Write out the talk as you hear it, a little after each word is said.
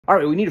All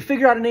right, we need to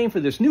figure out a name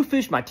for this new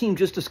fish my team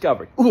just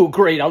discovered. Ooh,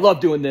 great. I love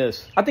doing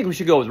this. I think we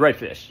should go with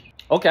redfish.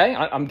 Okay,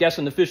 I'm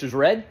guessing the fish is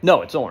red?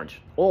 No, it's orange.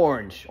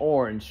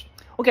 Orange.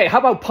 Okay, how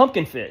about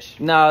pumpkin fish?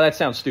 No, that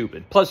sounds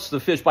stupid. Plus, the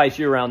fish bites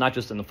year-round, not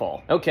just in the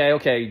fall.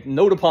 Okay,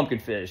 no to pumpkin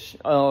fish.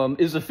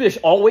 Is the fish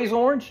always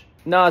orange?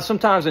 Nah,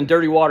 sometimes in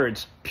dirty water,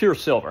 it's pure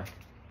silver.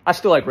 I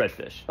still like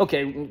redfish.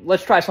 Okay,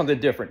 let's try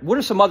something different. What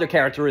are some other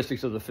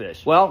characteristics of the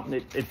fish? Well,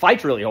 it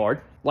fights really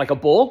hard. Like a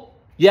bull?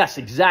 Yes,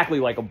 exactly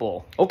like a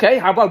bull. Okay,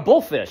 how about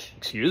bullfish?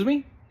 Excuse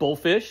me?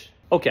 Bullfish?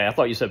 Okay, I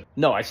thought you said...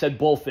 No, I said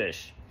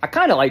bullfish. I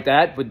kind of like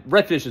that, but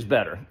redfish is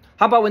better.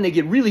 How about when they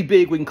get really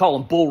big, we can call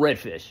them bull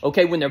redfish?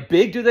 Okay, when they're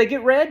big, do they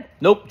get red?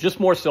 Nope, just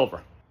more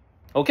silver.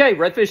 Okay,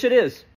 redfish it is.